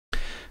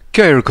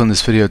Okay, I record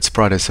this video. It's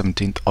Friday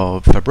 17th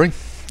of February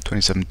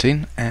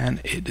 2017 and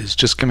it is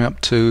just coming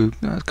up to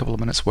a couple of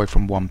minutes away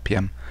from 1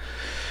 p.m.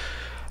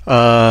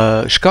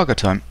 Chicago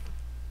time,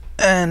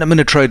 and I'm in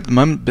a trade at the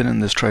moment. Been in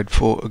this trade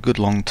for a good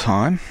long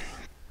time,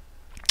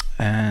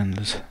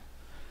 and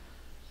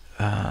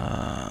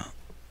after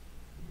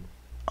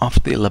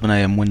the 11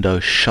 a.m. window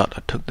shut,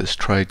 I took this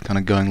trade kind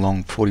of going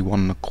long 41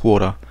 and a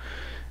quarter,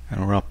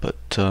 and we're up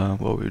at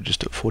well, we were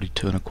just at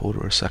 42 and a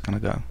quarter a second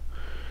ago.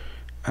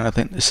 And I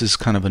think this is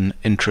kind of an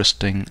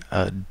interesting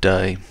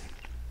day.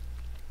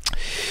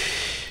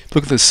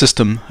 Look at the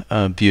system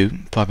view,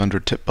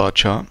 500 tip bar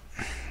chart.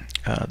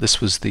 This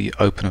was the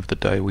open of the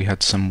day. We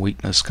had some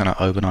weakness kind of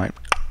overnight,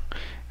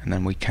 and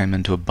then we came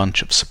into a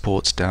bunch of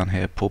supports down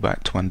here,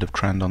 pullback to end of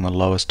trend on the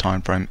lowest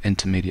time frame,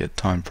 intermediate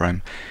time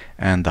frame,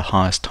 and the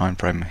highest time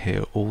frame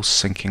here, all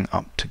syncing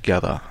up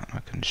together. I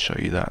can show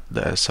you that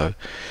there. So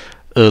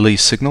early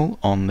signal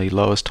on the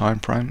lowest time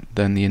frame,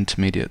 then the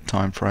intermediate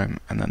time frame,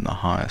 and then the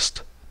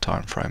highest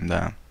time frame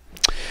there.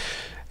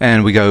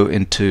 And we go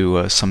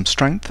into some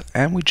strength,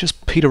 and we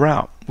just peter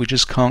out. We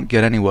just can't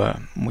get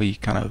anywhere. We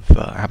kind of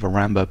have a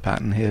Rambo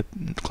pattern here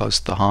close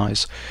to the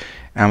highs.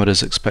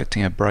 Amateurs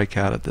expecting a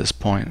breakout at this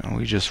point, and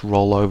we just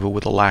roll over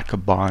with a lack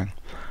of buying,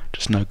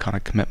 just no kind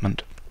of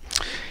commitment.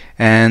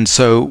 And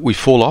so we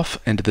fall off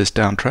into this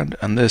downtrend,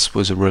 and this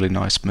was a really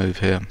nice move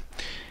here.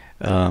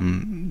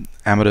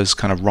 Amateurs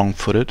kind of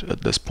wrong-footed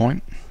at this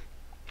point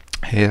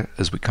here,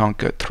 as we can't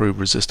get through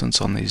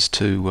resistance on these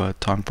two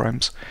time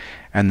frames,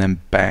 and then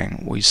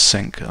bang, we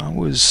sink. I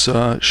was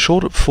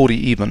short at 40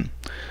 even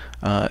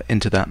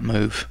into that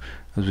move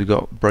as we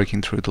got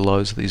breaking through the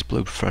lows of these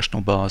blue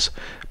professional bars,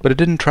 but it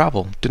didn't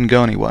travel, didn't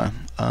go anywhere.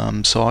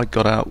 So I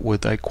got out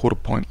with a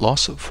quarter-point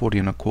loss at 40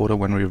 and a quarter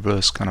when we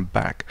reversed kind of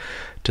back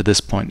to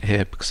this point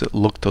here, because it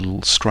looked a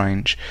little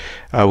strange.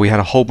 We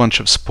had a whole bunch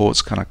of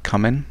supports kind of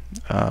come in,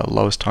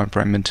 lowest time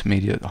frame,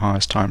 intermediate,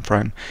 highest time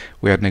frame.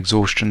 We had an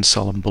exhaustion,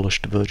 sell, and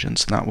bullish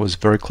divergence, and that was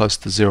very close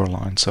to the zero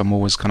line, so I'm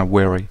always kind of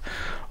wary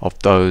of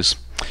those.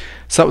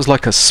 So that was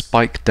like a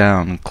spike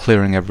down,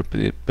 clearing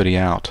everybody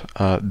out.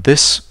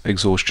 This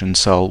exhaustion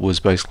sell was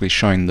basically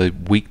showing the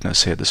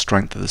weakness here, the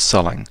strength of the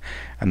selling,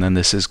 and then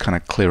this is kind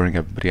of clearing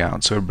everybody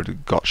out. So everybody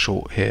got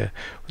short here,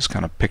 was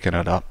kind of picking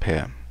it up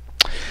here.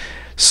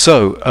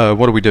 So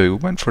what do?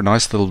 We went for a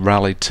nice little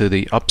rally to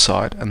the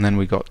upside, and then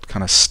we got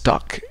kind of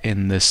stuck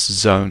in this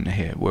zone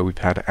here where we've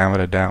had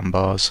amateur down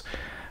bars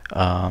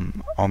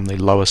on the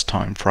lowest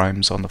time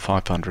frames on the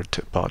 500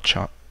 tip bar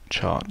chart.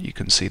 You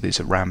can see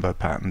these are Rambo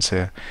patterns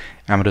here.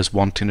 Amateurs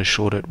wanting to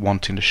short it,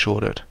 wanting to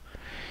short it.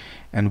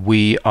 And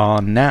we are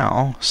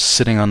now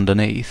sitting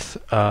underneath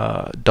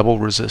double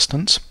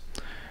resistance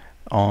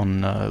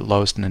on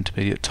lowest and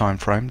intermediate time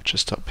frame,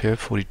 just up here,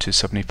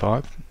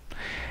 42.75.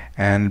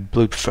 And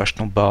blue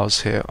professional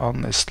bars here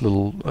on this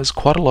little, there's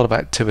quite a lot of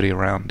activity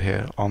around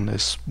here on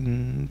this,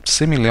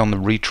 seemingly on the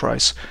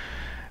retrace,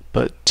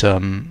 but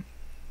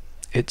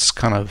it's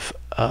kind of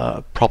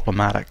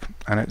problematic,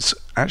 and it's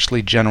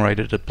actually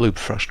generated a blue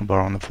professional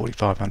bar on the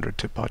 4500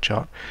 tip bar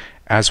chart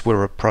as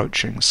we're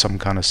approaching some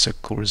kind of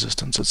cyclical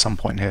resistance at some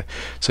point here.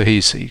 So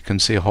here you can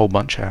see a whole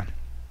bunch here.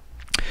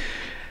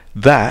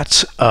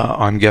 That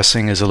I'm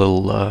guessing is a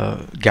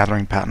little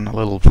gathering pattern, a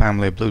little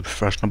family of blue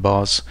professional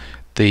bars.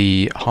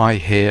 The high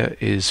here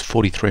is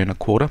 43 and a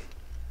quarter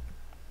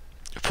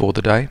for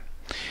the day,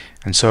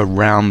 and so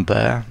around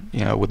there,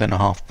 you know, within a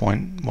half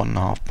point,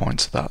 1.5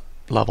 points of that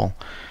level,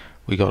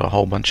 we got a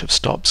whole bunch of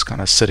stops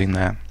kind of sitting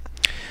there.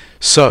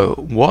 So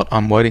what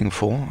I'm waiting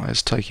for,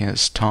 is taking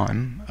its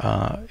time,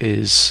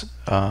 is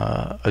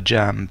a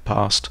jam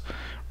past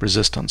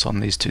resistance on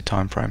these two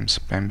time frames.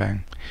 Bang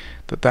bang.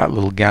 That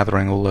little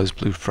gathering, all those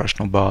blue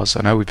professional bars.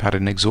 I know we've had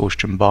an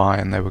exhaustion buy,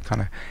 and they were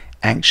kind of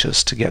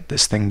anxious to get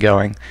this thing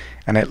going,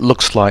 and it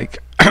looks like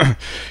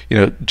you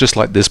know, just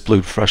like this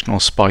blue professional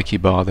spiky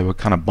bar, they were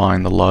kind of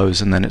buying the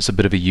lows, and then it's a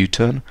bit of a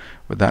U-turn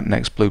with that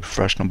next blue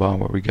professional bar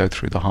where we go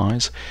through the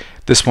highs.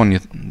 This one you're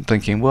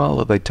thinking, well,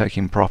 are they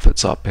taking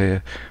profits up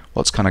here?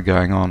 What's kind of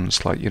going on?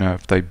 It's like, you know,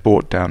 if they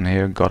bought down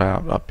here and got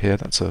out up here,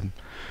 that's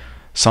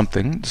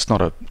something. It's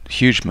not a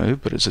huge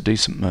move, but it's a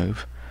decent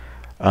move.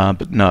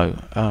 But no,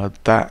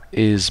 that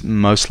is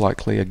most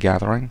likely a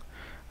gathering,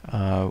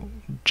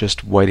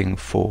 just waiting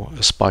for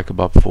a spike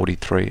above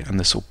 43, and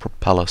this will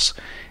propel us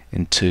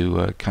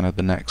into kind of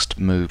the next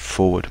move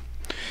forward.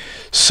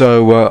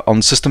 So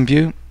on system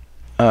view,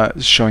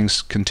 it's showing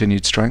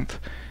continued strength.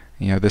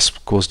 You know, this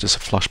caused us a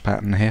flush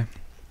pattern here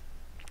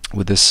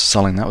with this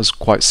selling. That was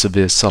quite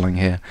severe selling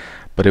here,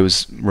 but it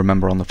was,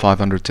 remember, on the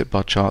 500 tip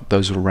bar chart,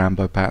 those were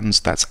Rambo patterns.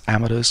 That's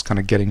amateurs kind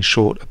of getting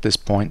short at this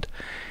point,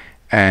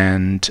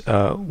 and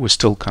we're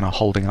still kind of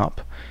holding up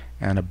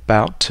and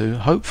about to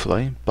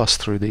hopefully bust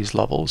through these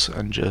levels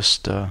and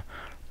just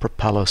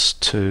propel us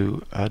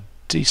to a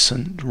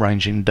decent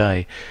ranging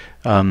day.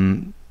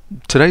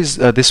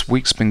 This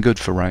week's been good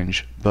for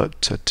range,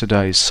 but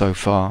today's so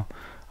far,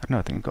 I don't know,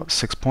 I think we've got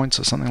 6 points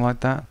or something like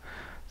that,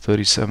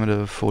 37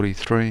 to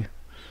 43,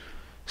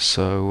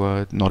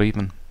 so not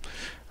even.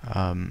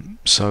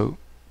 So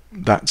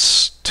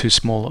that's too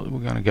small. We're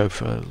going to go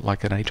for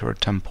like an 8 or a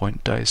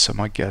 10-point day, so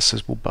my guess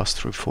is we'll bust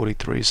through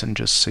 43s and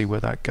just see where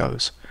that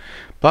goes.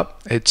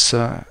 But it's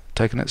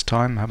taking its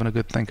time, having a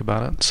good think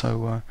about it,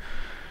 so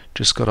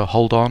just got to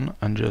hold on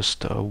and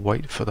just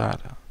wait for that.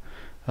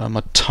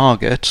 My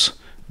target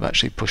I've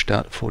actually pushed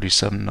out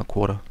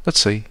 47.25. Let's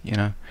see,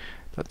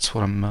 that's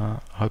what I'm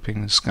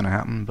hoping is going to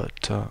happen,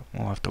 but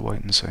we'll have to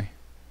wait and see.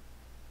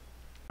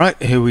 Right,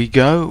 here we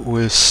go.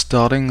 We're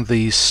starting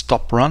the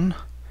stop run.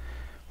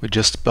 We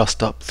just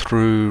bust up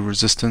through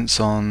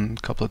resistance on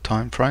a couple of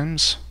time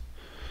frames,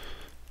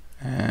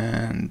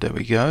 and there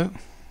we go.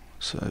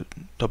 So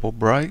double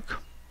break,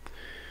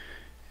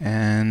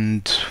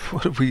 and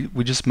what have we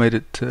just made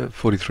it to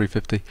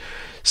 43.50.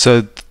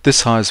 So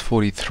this high is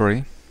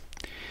 43.25.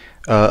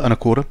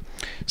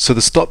 So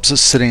the stops are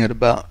sitting at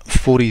about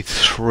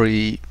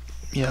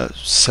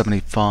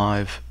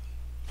 43.75,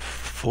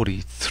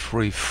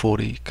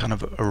 43.40, kind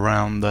of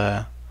around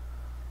there.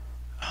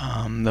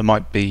 There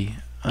might be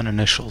an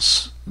initial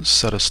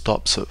set of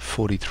stops at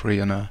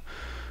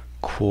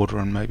 43.25,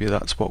 and maybe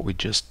that's what we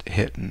just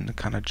hit and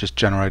kind of just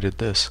generated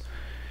this.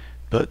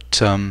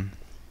 But a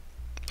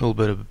little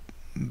bit of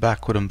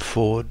backward and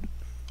forward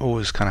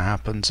always kind of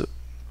happens at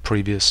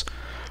previous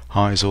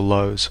highs or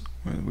lows.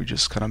 We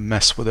just kind of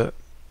mess with it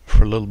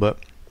for a little bit.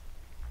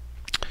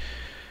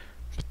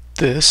 But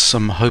this,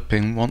 I'm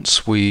hoping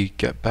once we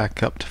get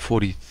back up to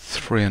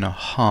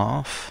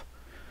 43.5,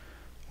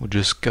 we'll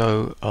just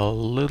go a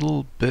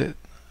little bit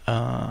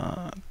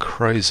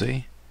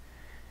crazy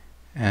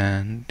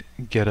and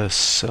get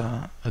us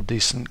a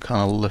decent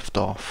kind of lift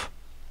off.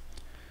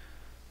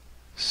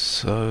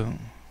 So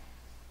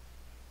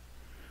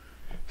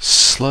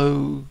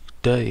slow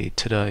day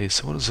today.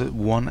 So what is it?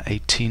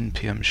 1:18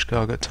 p.m.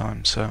 Chicago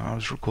time. So I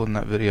was recording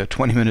that video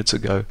 20 minutes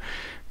ago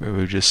where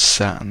we just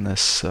sat in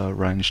this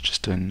range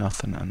just doing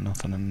nothing and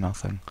nothing and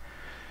nothing.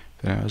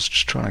 But I was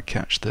just trying to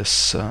catch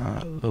this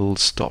little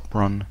stop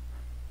run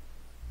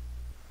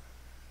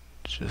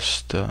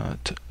just to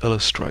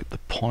illustrate the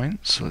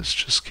point. So let's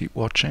just keep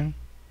watching.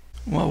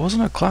 Well, it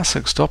wasn't a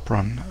classic stop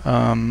run.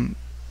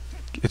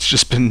 It's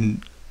just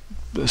been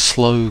a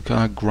slow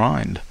kind of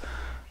grind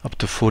up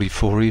to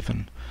 44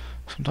 even.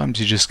 Sometimes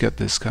you just get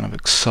this kind of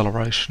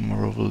acceleration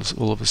where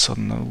all of a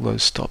sudden all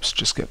those stops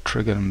just get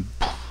triggered and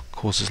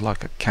causes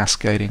like a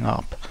cascading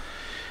up.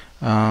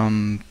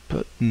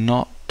 But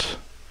not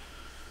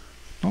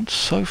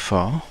so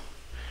far.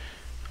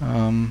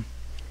 And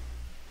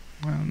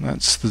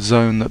that's the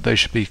zone that they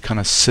should be kind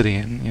of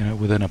sitting in,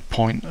 within a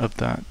point of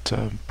that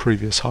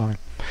previous high.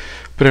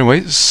 But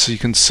anyway, so you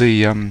can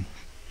see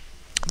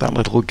that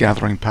little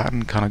gathering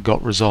pattern kind of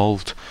got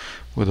resolved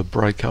with a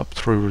break up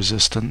through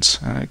resistance,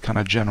 and it kind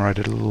of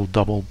generated a little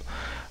double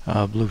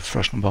blue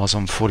professional bars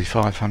on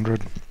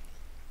 4500.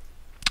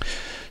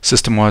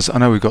 System wise, I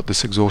know we've got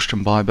this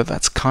exhaustion buy, but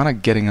that's kind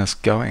of getting us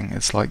going.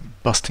 It's like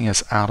busting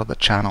us out of the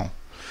channel.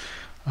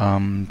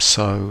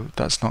 So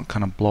that's not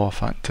kind of blow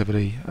off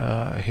activity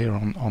here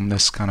on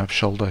this kind of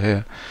shoulder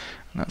here,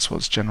 and that's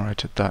what's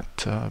generated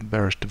that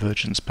bearish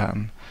divergence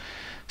pattern.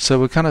 So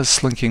we're kind of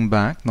slinking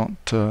back,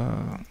 not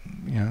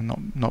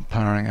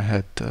powering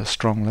ahead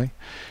strongly,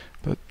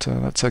 but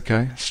that's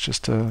okay. It's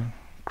just a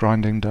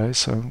grinding day,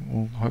 so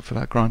we'll hope for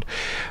that grind.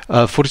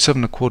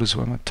 47.25 is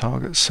where my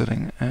target's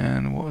sitting,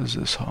 and what is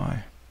this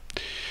high?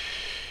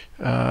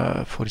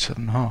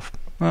 47.5.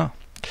 Well,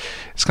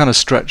 it's kind of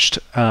stretched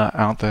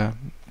out there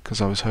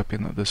because I was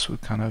hoping that this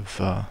would kind of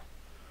go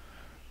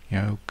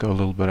a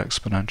little bit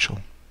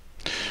exponential.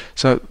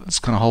 So let's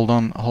kind of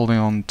holding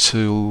on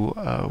till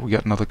we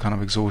get another kind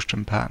of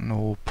exhaustion pattern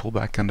or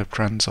pullback end of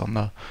trends on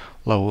the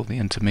low or the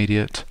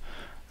intermediate.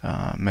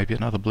 Maybe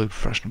another blue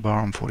professional bar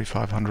on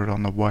 4500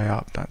 on the way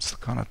up. That's the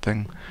kind of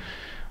thing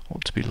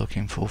ought to be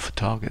looking for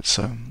targets.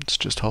 So let's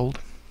just hold.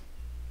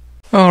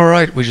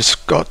 Alright, we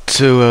just got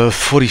to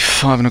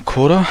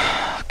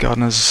 45.25.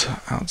 Gardener's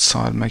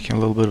outside making a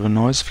little bit of a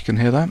noise, if you can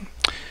hear that.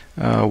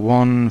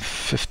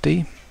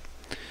 1:50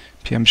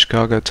 p.m.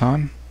 Chicago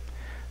time.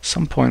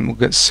 Some point we'll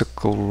get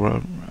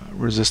cyclical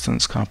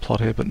resistance kind of plot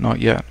here, but not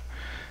yet.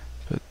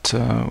 But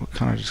we'll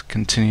kind of just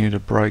continue to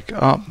break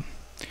up.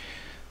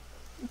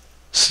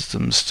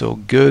 System's still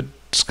good.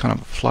 It's kind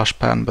of a flush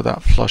pattern, but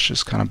that flush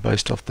is kind of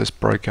based off this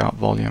breakout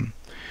volume.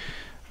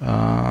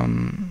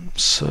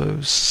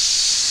 So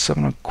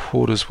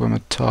 7.25 is where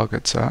my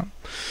target's at.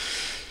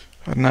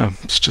 I don't know,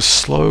 it's just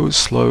slow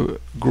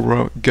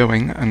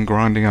going and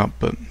grinding up,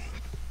 but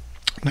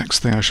next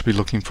thing I should be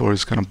looking for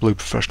is kind of blue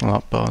professional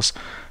up bars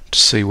to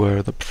see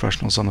where the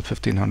professionals on the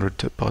 1500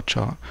 tip bar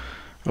chart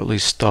are at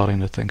least starting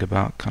to think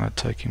about kind of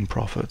taking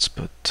profits.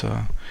 But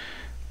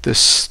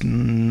this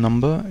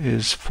number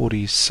is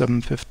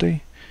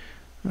 47.50.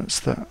 That's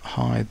that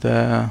high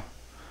there.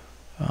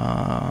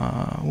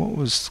 What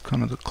was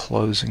kind of the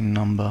closing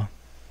number?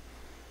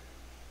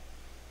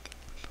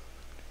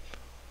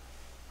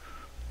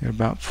 Yeah,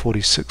 about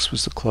 46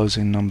 was the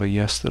closing number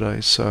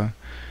yesterday, so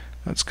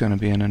that's going to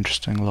be an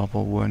interesting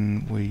level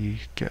when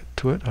we get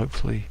to it,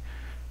 hopefully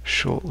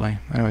shortly.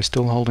 Anyway,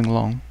 still holding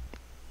long.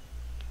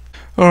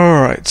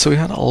 Alright, so we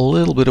had a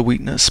little bit of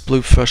weakness.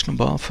 Blue professional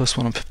bar, first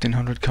one on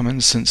 1500 come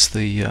in since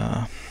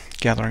the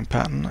gathering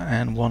pattern,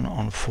 and one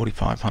on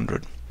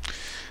 4500.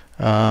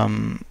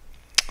 And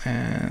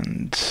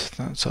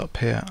that's up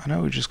here. I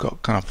know we just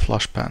got kind of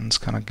flush patterns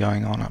kind of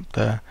going on up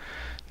there.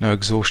 No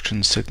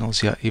exhaustion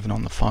signals yet, even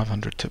on the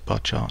 500 tip bar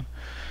chart.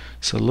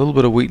 So a little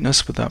bit of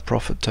weakness with that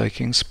profit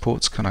taking.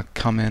 Support's kind of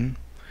come in,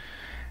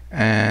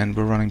 and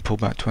we're running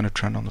pullback to end of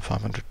trend on the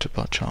 500 tip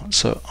bar chart.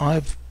 So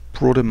I've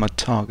brought in my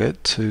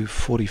target to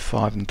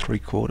 45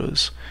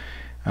 3/4,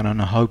 and I'm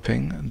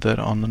hoping that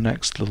on the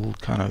next little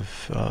kind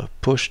of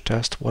push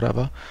test,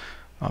 whatever,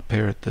 up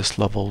here at this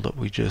level, that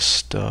we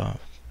just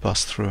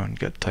bust through and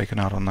get taken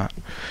out on that.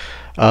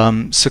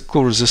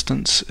 Cyclical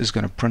resistance is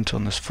going to print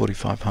on this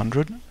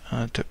 4500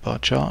 tip bar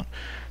chart.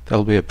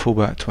 There'll be a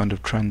pullback to end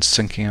of trend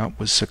syncing up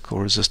with cyclical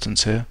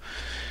resistance here.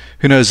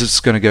 Who knows if it's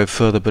going to go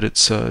further, but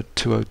it's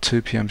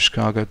 2:02 p.m.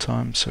 Chicago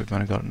time, so we've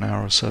only got an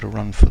hour or so to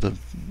run for the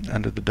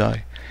end of the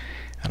day.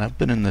 And I've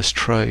been in this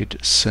trade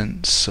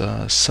since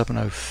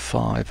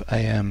 7:05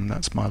 a.m.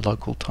 That's my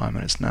local time,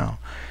 and it's now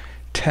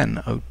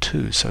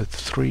 10:02, so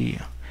 3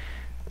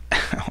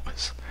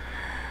 hours.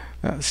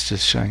 That's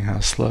just showing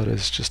how slow it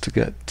is just to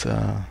get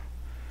to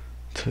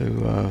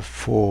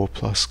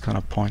 4+ kind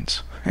of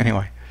points.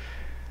 Anyway,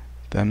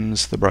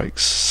 them's the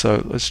breaks.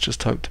 So let's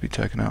just hope to be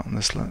taken out on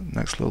this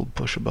next little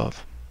push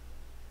above.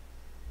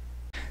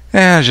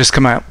 And just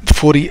come out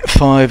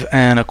 45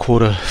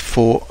 1/4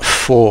 for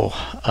 4.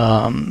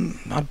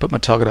 I'd put my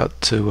target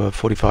out to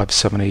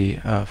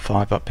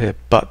 45.75 up here,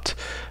 but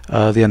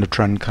the end of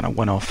trend kind of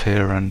went off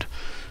here, and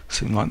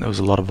seemed like there was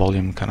a lot of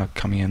volume kind of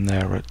coming in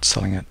there at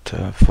selling at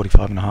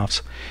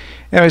 45.5s.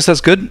 Anyways,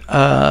 that's good.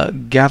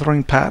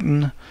 Gathering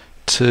pattern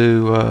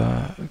to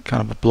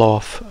kind of a blow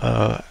off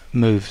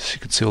move. So you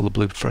can see all the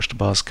blue professional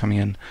bars coming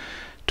in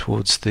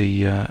towards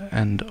the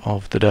end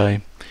of the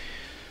day.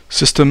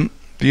 System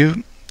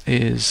view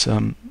is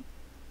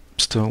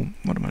still,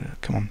 what am I doing?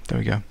 Come on, there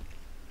we go.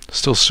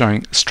 Still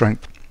showing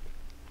strength.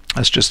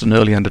 That's just an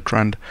early end of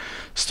trend.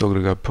 Still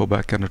going to go pull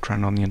back end of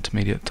trend on the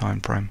intermediate time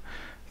frame.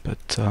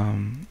 But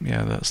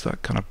yeah, that's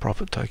that kind of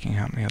profit taking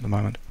happening at the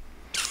moment.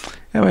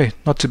 Anyway,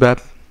 not too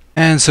bad.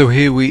 And so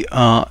here we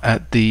are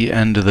at the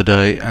end of the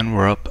day, and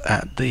we're up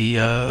at the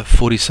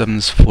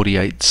 47s,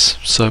 48s.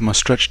 So my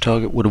stretch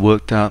target would have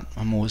worked out.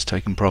 I'm always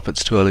taking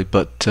profits too early,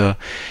 but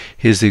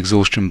here's the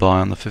exhaustion buy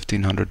on the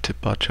 1500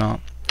 tip bar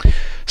chart.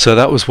 So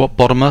that was what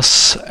bottomed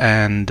us,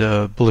 and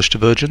bullish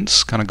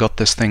divergence kind of got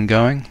this thing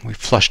going. We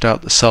flushed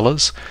out the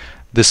sellers.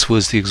 This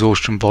was the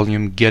exhaustion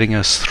volume getting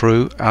us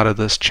through out of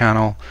this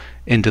channel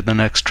into the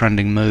next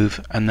trending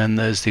move, and then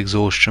there's the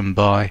exhaustion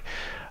buy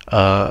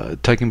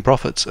taking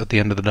profits at the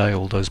end of the day.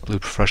 All those blue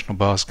professional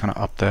bars kind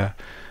of up there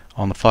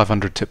on the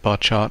 500 tip bar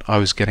chart. I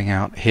was getting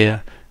out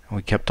here, and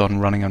we kept on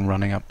running and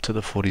running up to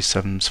the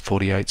 47s,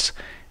 48s,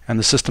 and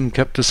the system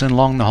kept us in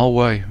long the whole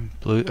way.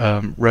 Blue,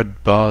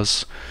 red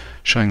bars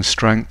showing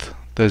strength.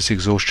 There's the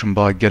exhaustion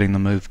buy getting the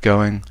move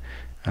going,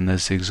 and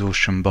there's the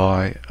exhaustion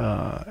buy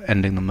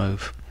ending the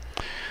move.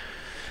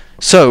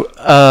 So,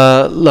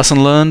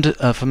 lesson learned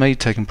for me,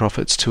 taking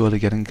profits too early,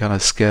 getting kind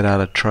of scared out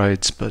of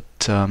trades,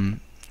 but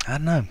I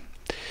don't know,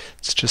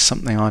 it's just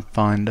something I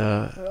find,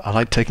 I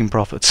like taking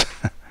profits.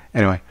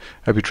 Anyway,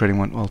 hope your trading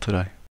went well today.